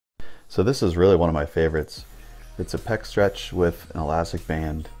So this is really one of my favorites. It's a pec stretch with an elastic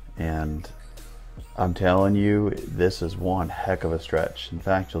band, and I'm telling you, this is one heck of a stretch. In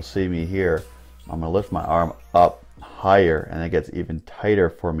fact, you'll see me here. I'm gonna lift my arm up higher and it gets even tighter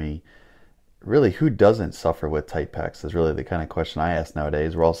for me. Really, who doesn't suffer with tight pecs is really the kind of question I ask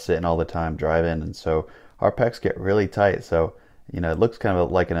nowadays. We're all sitting all the time driving, and so our pecs get really tight. So, it looks kind of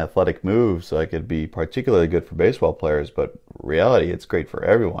like an athletic move, so it could be particularly good for baseball players, but reality, it's great for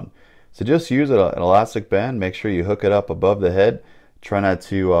everyone. So just use an elastic band. Make sure you hook it up above the head. Try not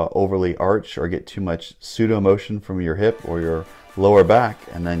to overly arch or get too much pseudo motion from your hip or your lower back,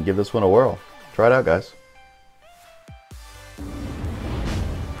 and then give this one a whirl. Try it out, guys.